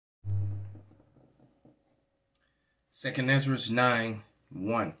2 Ezra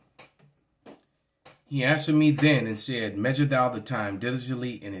 9:1. He answered me then and said, Measure thou the time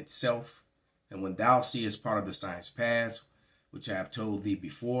diligently in itself, and when thou seest part of the signs pass, which I have told thee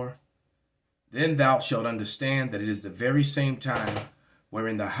before, then thou shalt understand that it is the very same time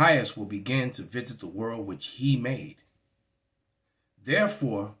wherein the highest will begin to visit the world which he made.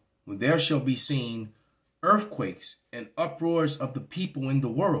 Therefore, when there shall be seen earthquakes and uproars of the people in the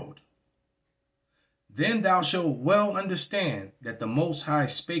world, then thou shalt well understand that the Most High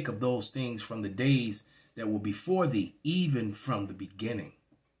spake of those things from the days that were before thee, even from the beginning.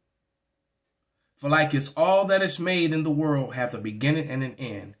 For like as all that is made in the world hath a beginning and an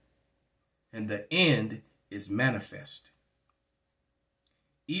end, and the end is manifest.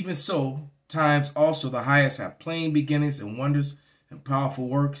 Even so, times also the highest have plain beginnings and wonders and powerful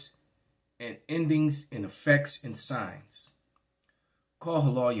works, and endings and effects and signs. Call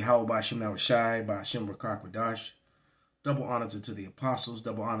halal Yahweh Ba'Shem Nawashai Ba'Shem Rakakwadash. Double honors to the apostles,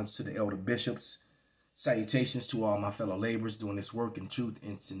 double honors to the elder bishops. Salutations to all my fellow laborers doing this work in truth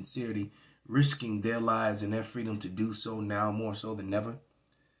and sincerity, risking their lives and their freedom to do so now more so than ever.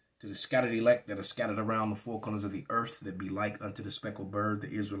 To the scattered elect that are scattered around the four corners of the earth, that be like unto the speckled bird,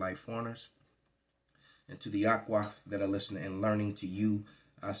 the Israelite foreigners. And to the Akwach that are listening and learning, to you,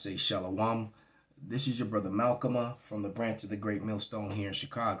 I say Shalom. This is your brother Malcolm from the branch of the Great Millstone here in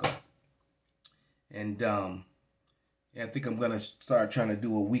Chicago. And yeah, I think I'm going to start trying to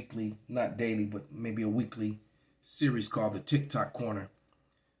do a weekly, not daily, but maybe a weekly series called the TikTok Corner,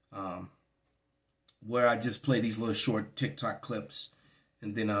 where I just play these little short TikTok clips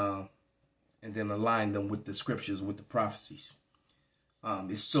and then align them with the scriptures, with the prophecies.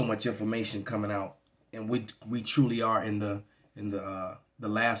 There's so much information coming out, and we truly are in the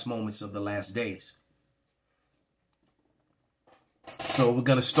last moments of the last days. So we're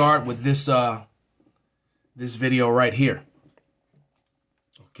gonna start with this this video right here.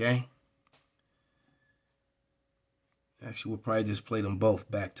 Okay. Actually, we'll probably just play them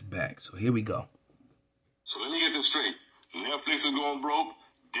both back to back. So here we go. So let me get this straight. Netflix is going broke.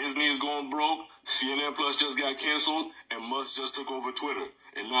 Disney is going broke. CNN Plus just got canceled, and Musk just took over Twitter.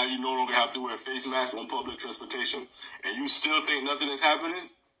 And now you no longer have to wear face masks on public transportation. And you still think nothing is happening?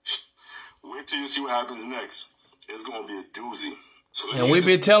 Wait till you see what happens next. It's going to be a doozy. So and we've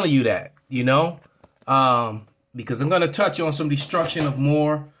been telling you that, you know, because I'm going to touch on some destruction of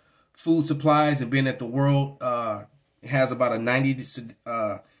more food supplies, and being that the world has about a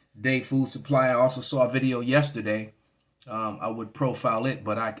 90-day food supply. I also saw a video yesterday. I would profile it,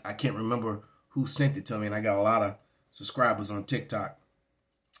 but I can't remember who sent it to me, and I got a lot of subscribers on TikTok.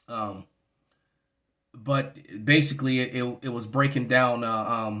 But basically it was breaking down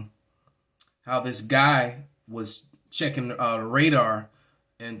how this guy was checking the radar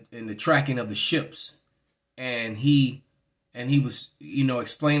and the tracking of the ships, and he was, you know,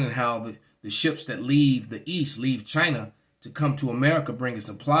 explaining how the ships that leave the east, leave China to come to America bringing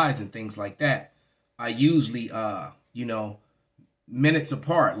supplies and things like that, are usually you know, minutes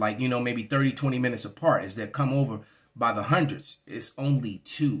apart, like, you know, maybe 30-20 minutes apart. As they come over by the hundreds, it's only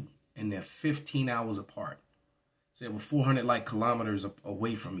 2, and they're 15 hours apart. So they were 400 light kilometers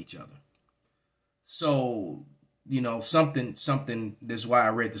away from each other. So, you know, something, that's why I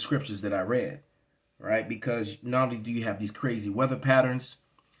read the scriptures that I read, right? Because not only do you have these crazy weather patterns,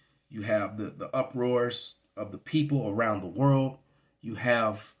 you have the uproars of the people around the world, you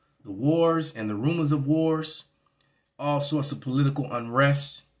have the wars and the rumors of wars, all sorts of political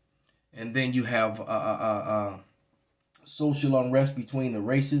unrest, and then you have social unrest between the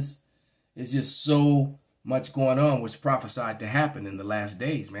races. It's just so much going on, which prophesied to happen in the last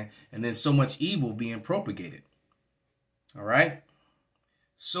days, man. And then so much evil being propagated. All right,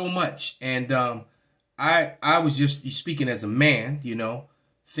 so much. And I was just speaking as a man, you know,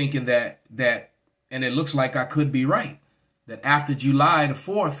 thinking that, and it looks like I could be right, that after July the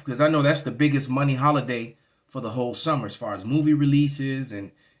 4th, because I know that's the biggest money holiday for the whole summer, as far as movie releases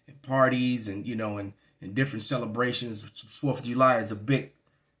and parties and, you know, and different celebrations. 4th of July is a big,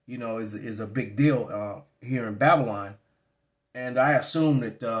 you know, is a big deal here in Babylon. And I assume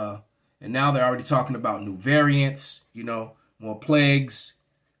that, and now they're already talking about new variants, you know, more plagues.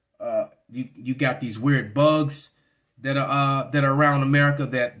 You got these weird bugs that are around America,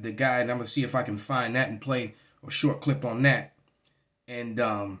 that the guy, and I'm going to see if I can find that and play a short clip on that.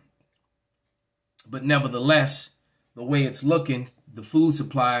 And, but nevertheless, the way it's looking, the food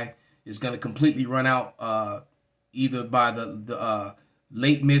supply is going to completely run out either by the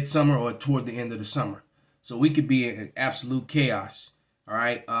late midsummer or toward the end of the summer. So we could be in absolute chaos. All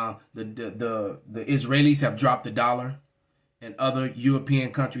right. The Israelis have dropped the dollar, and other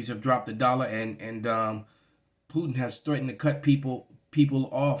European countries have dropped the dollar, and Putin has threatened to cut people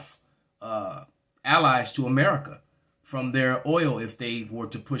off, allies to America, from their oil if they were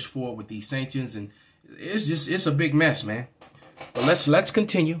to push forward with these sanctions. And it's a big mess, man. But let's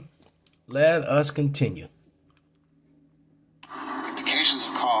continue. Let us continue. If the Cajuns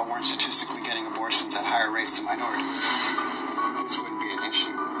of Kaw weren't statistically getting abortions at higher rates than minorities, this wouldn't be an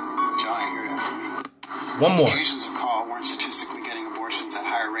issue. John, I hear that from me. One more. If the Cajuns of Kaw weren't statistically getting abortions at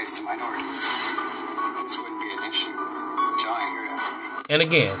higher rates than minorities, this wouldn't be an issue. John, I hear that from me. And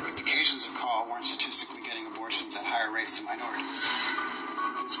again. If the Cajuns of Kaw weren't statistically getting abortions at higher rates than minorities,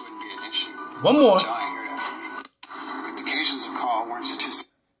 this wouldn't be an issue. One more. John, I hear that from me. If the Cajuns of Kaw weren't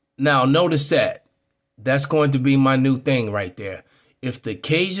statistically... Now, notice that. That's going to be my new thing right there. If the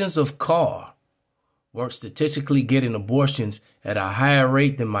Cajuns of Kaw weren't statistically getting abortions at a higher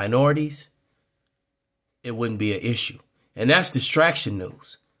rate than minorities, it wouldn't be an issue. And that's distraction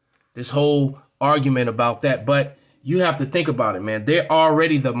news. This whole argument about that. But you have to think about it, man. They're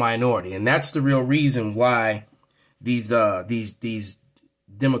already the minority. And that's the real reason why these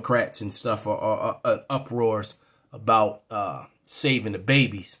Democrats and stuff are uproars about saving the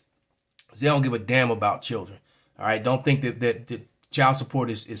babies. They don't give a damn about children. All right. Don't think that child support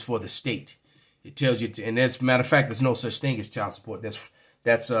is for the state. It tells you, and as a matter of fact, there's no such thing as child support.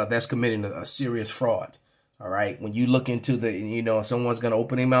 That's committing a serious fraud. All right. When you look into someone's going to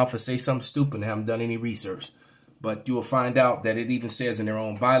open their mouth and say something stupid and haven't done any research, but you will find out that it even says in their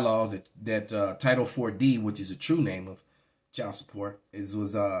own bylaws that Title 4D, which is a true name of child support,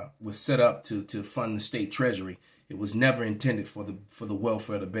 was set up to fund the state treasury. It was never intended for the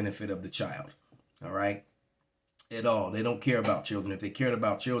welfare, the benefit of the child. All right. At all. They don't care about children. If they cared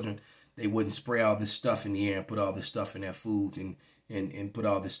about children, they wouldn't spray all this stuff in the air and put all this stuff in their foods and put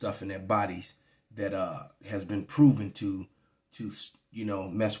all this stuff in their bodies that has been proven to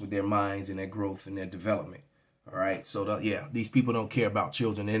mess with their minds and their growth and their development. All right. So, these people don't care about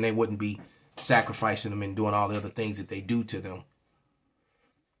children, and they wouldn't be sacrificing them and doing all the other things that they do to them.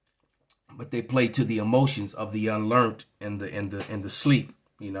 But they play to the emotions of the unlearned and the sleep,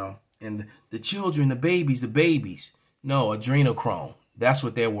 and the children, the babies. No, adrenochrome. That's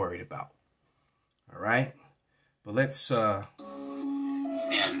what they're worried about. All right. But let's. And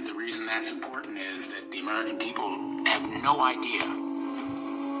the reason that's important is that the American people have no idea,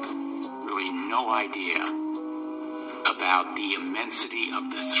 really no idea, about the immensity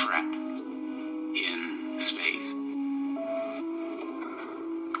of the threat in space.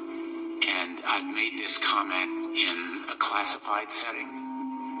 And I've made this comment in a classified setting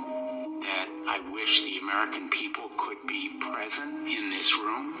that I wish the American people could be present in this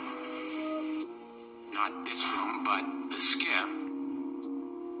room. Not this room, but the SCIF.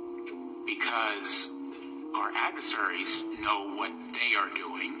 Because our adversaries know what they are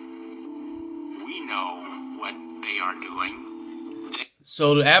doing. We know what they are doing.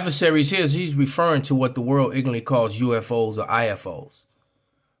 So the adversaries here, he's referring to what the world ignorantly calls UFOs or IFOs.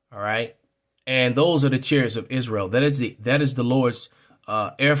 All right. And those are the chariots of Israel. That is the Lord's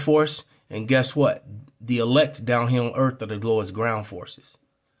air force. And guess what? The elect down here on earth are the Lord's ground forces.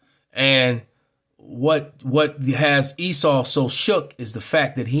 And what has Esau so shook is the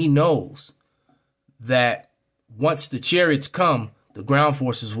fact that he knows that once the chariots come, the ground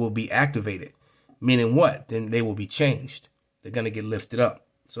forces will be activated. Meaning what? Then they will be changed. They're going to get lifted up.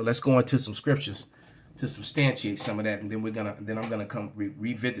 So let's go into some scriptures to substantiate some of that, and then I'm gonna come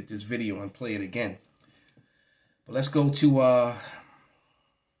revisit this video and play it again. But let's go to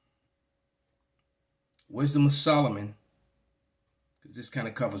Wisdom of Solomon, because this kind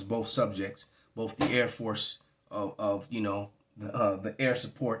of covers both subjects, both the Air Force of the air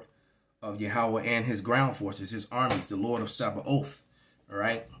support of Yahweh and his ground forces, his armies, the Lord of Sabaoth, all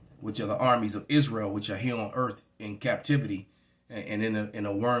right, which are the armies of Israel, which are here on earth in captivity and in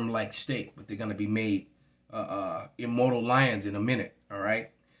a worm-like state, but they're going to be made immortal lions in a minute, all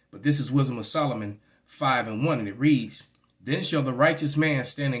right? But this is Wisdom of Solomon 5:1, and it reads, "Then shall the righteous man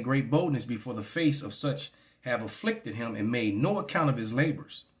stand in great boldness before the face of such have afflicted him and made no account of his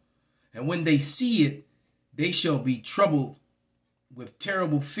labors. And when they see it, they shall be troubled with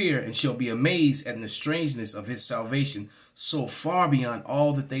terrible fear and shall be amazed at the strangeness of his salvation, so far beyond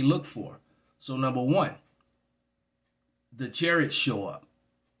all that they look for." So number one, the chariots show up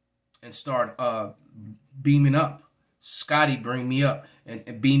and start beaming up. Scotty, bring me up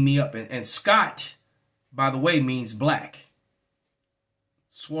and beam me up. And Scott, by the way, means black.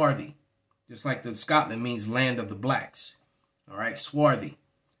 Swarthy. Just like the Scotland means land of the blacks. All right, swarthy.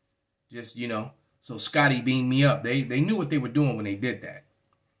 Just, so Scotty beamed me up. They knew what they were doing when they did that.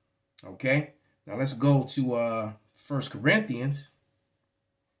 Okay, now let's go to 1 Corinthians.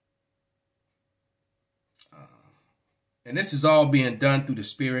 And this is all being done through the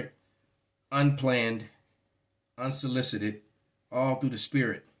Spirit, unplanned, unsolicited, all through the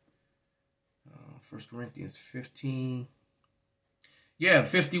Spirit. 1 Corinthians 15. Yeah,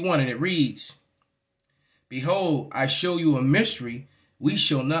 51, and it reads, behold, I show you a mystery. We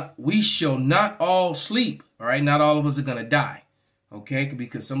shall not all sleep. All right, not all of us are going to die. Okay,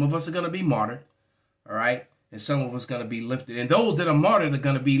 because some of us are going to be martyred. All right, and some of us are going to be lifted. And those that are martyred are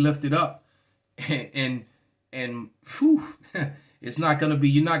going to be lifted up. And whew, it's not going to be,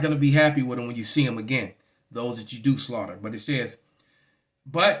 you're not going to be happy with them when you see them again, those that you do slaughter. But it says,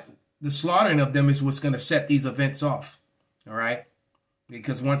 but the slaughtering of them is what's going to set these events off. All right,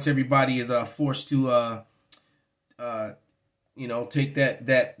 because once everybody is forced to take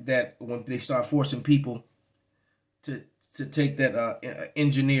that when they start forcing people to take that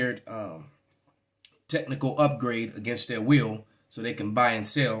engineered technical upgrade against their will so they can buy and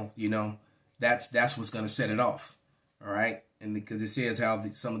sell, that's what's going to set it off. All right, and because it says how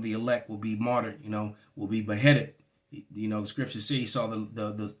some of the elect will be martyred, will be beheaded. The scripture says he saw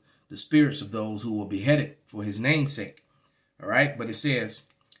the spirits of those who were beheaded for his name's sake. All right, but it says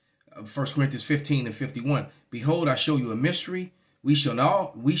 1 Corinthians 15 and 51, behold, I show you a mystery. We shall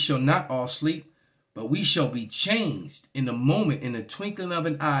not all sleep, but we shall be changed in the moment, in the twinkling of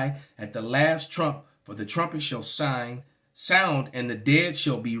an eye, at the last trump. For the trumpet shall sound, and the dead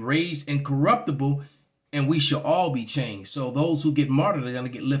shall be raised incorruptible, and we shall all be changed. So those who get martyred are going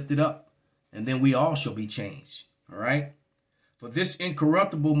to get lifted up, and then we all shall be changed. All right? For this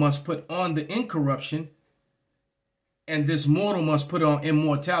incorruptible must put on the incorruption, and this mortal must put on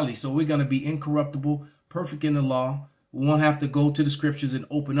immortality. So we're going to be incorruptible, perfect in the law. We won't have to go to the scriptures and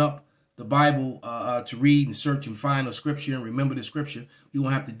open up the Bible to read and search and find a scripture and remember the scripture. We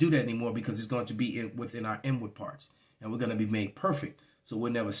won't have to do that anymore because it's going to be within our inward parts. And we're going to be made perfect. So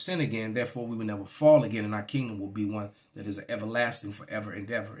we'll never sin again. Therefore, we will never fall again. And our kingdom will be one that is everlasting forever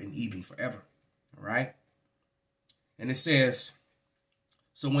and ever and even forever. All right? And it says,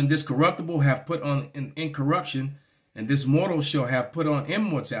 so when this corruptible have put on incorruption, and this mortal shall have put on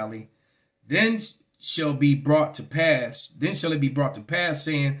immortality, then shall it be brought to pass,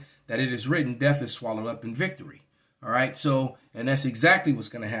 saying that it is written, death is swallowed up in victory. All right, so, and that's exactly what's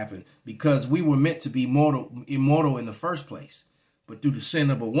going to happen, because we were meant to be immortal in the first place. But through the sin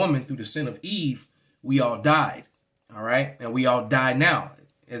of a woman, through the sin of Eve, we all died. All right, and we all die now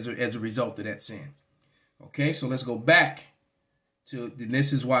as a result of that sin. Okay, so let's go back to,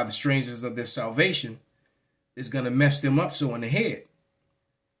 this is why the strangers of their salvation is going to mess them up so in the head.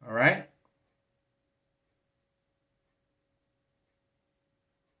 All right.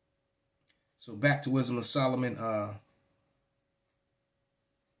 So back to Wisdom of Solomon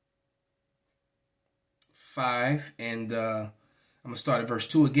 5, and I'm going to start at verse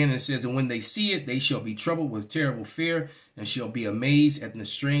 2 again. And it says, and when they see it, they shall be troubled with terrible fear, and shall be amazed at the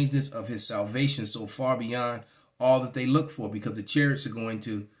strangeness of his salvation, so far beyond all that they look for, because the chariots are going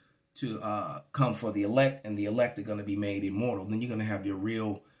to come for the elect, and the elect are going to be made immortal. Then you're going to have your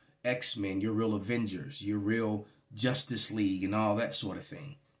real X-Men, your real Avengers, your real Justice League, and all that sort of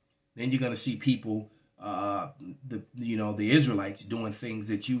thing. Then you're going to see people, the Israelites doing things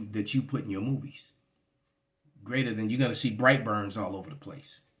that you put in your movies. Greater than, you're going to see Brightburns all over the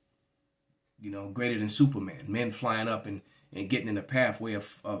place. Greater than Superman, men flying up and getting in the pathway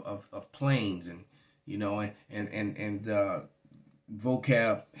of planes, and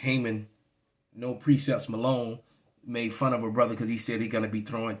Vocab Heyman, no precepts Malone, made fun of her brother because he said he's going to be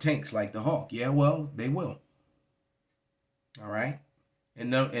throwing tanks like the Hawk. Yeah, well, they will. All right.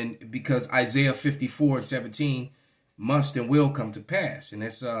 And because Isaiah 54:17 must and will come to pass. And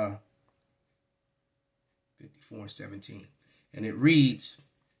that's 54:17. And it reads,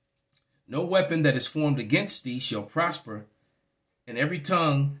 no weapon that is formed against thee shall prosper, and every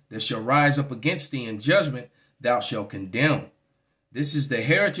tongue that shall rise up against thee in judgment thou shalt condemn. This is the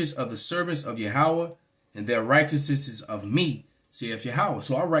heritage of the servants of Yahweh, and their righteousness is of me, saith Yahweh.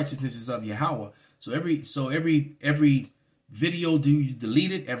 So our righteousness is of Yahweh. So every video you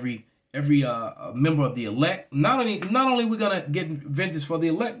deleted, every member of the elect, not only we're gonna get vengeance for the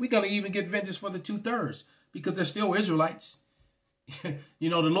elect, we're gonna even get vengeance for the 2/3, because they're still Israelites. The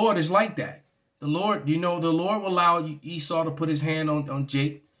Lord is like that. The Lord will allow Esau to put his hand on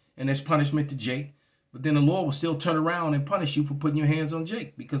Jake, and there's punishment to Jake. But then the Lord will still turn around and punish you for putting your hands on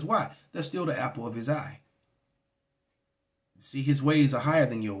Jake. Because why? That's still the apple of his eye. See, his ways are higher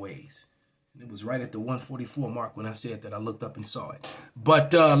than your ways. And it was right at the 144 mark when I said that. I looked up and saw it.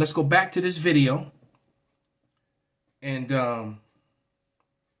 But let's go back to this video. And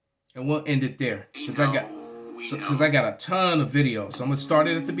we'll end it there. Because I got a ton of videos. So I'm going to start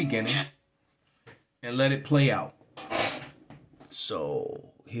it at the beginning and let it play out.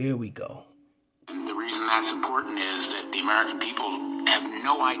 So here we go. And the reason that's important is that the American people have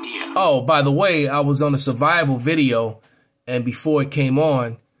no idea. Oh, by the way, I was on a survival video, and before it came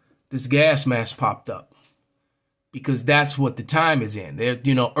on, this gas mask popped up. Because that's what the time is in. They're,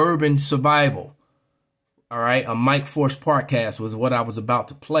 urban survival. All right, a Mike Force podcast was what I was about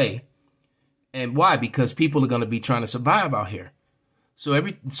to play. And why? Because people are going to be trying to survive out here. So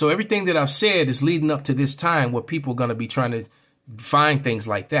everything that I've said is leading up to this time where people are going to be trying to find things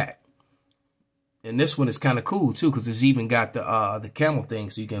like that. And this one is kind of cool too, because it's even got the camel thing,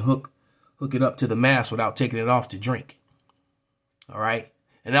 so you can hook it up to the mask without taking it off to drink. All right,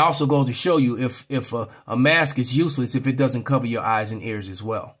 and it also goes to show you if a mask is useless if it doesn't cover your eyes and ears as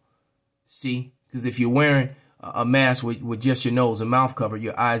well. See, because if you're wearing a mask with just your nose and mouth covered,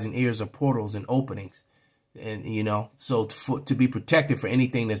 your eyes and ears are portals and openings, and so to be protected for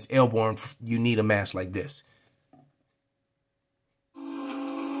anything that's airborne, you need a mask like this.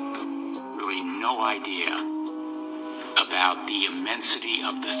 No idea about the immensity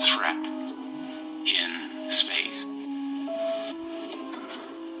of the threat in space.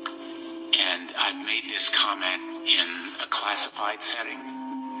 And I've made this comment in a classified setting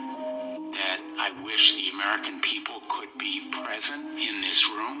that I wish the American people could be present in this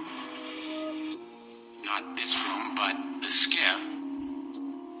room. Not this room, but the SCIF,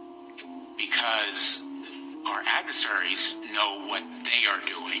 because our adversaries know what they are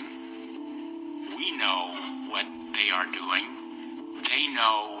doing. We know what they are doing. They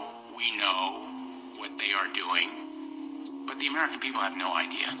know we know what they are doing. But the American people have no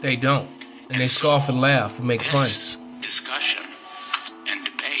idea. They don't. And they scoff and laugh and make fun. This discussion and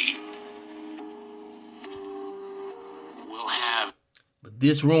debate will have... But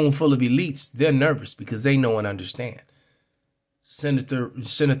this room full of elites, they're nervous because they know and understand. Senator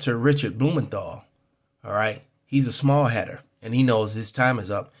Richard Blumenthal, all right, he's a small hatter, and he knows his time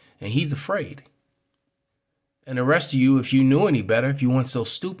is up, and he's afraid. And the rest of you, if you knew any better, if you weren't so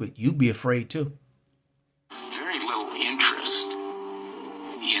stupid, you'd be afraid too. Very little interest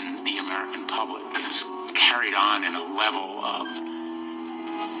in the American public that's carried on in a level of,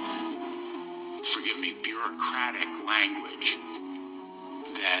 forgive me, bureaucratic language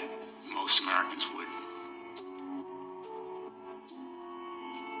that most Americans would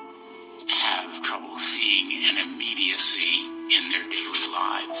have trouble seeing an immediacy in their daily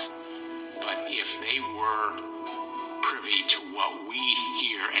lives. But if they were privy to what we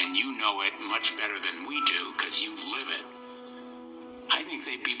hear, and you know it much better than we do because you live it, I think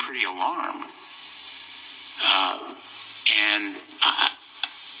they'd be pretty alarmed.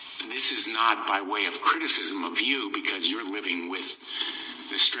 This is not by way of criticism of you because you're living with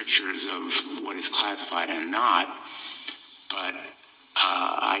the strictures of what is classified and not, but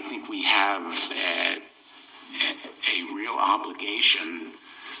I think we have a real obligation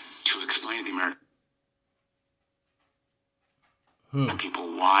to explain to the American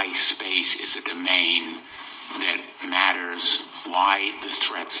people why space is a domain that matters, why the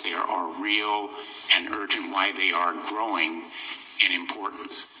threats there are real and urgent, why they are growing in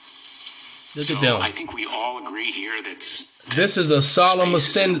importance. Look at them. I think we all agree here that this is a solemn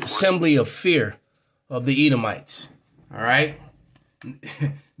assembly of fear of the Edomites. All right?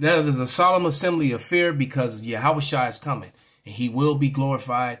 There's a solemn assembly of fear because Yahushua is coming, and he will be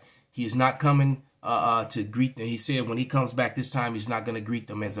glorified. He is not coming to greet them. He said when he comes back this time, he's not going to greet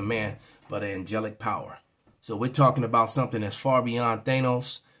them as a man, but an angelic power. So we're talking about something that's far beyond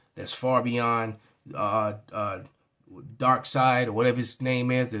Thanos, that's far beyond Dark Side or whatever his name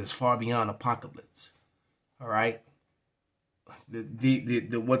is, that is far beyond Apocalypse. All right? What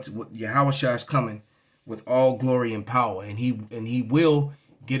Yahushua is coming with all glory and power, and he will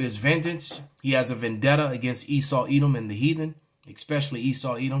get his vengeance. He has a vendetta against Esau, Edom, and the heathen, especially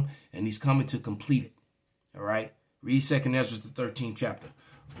Esau, Edom, and he's coming to complete it. All right? Read 2nd Ezra, the 13th chapter.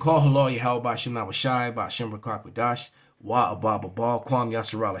 Call halal Yahweh Ba'Shem Nawashai Ba'Shem Rakak Wadash Wa Abba Babal Kwam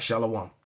Yasarala Shalom.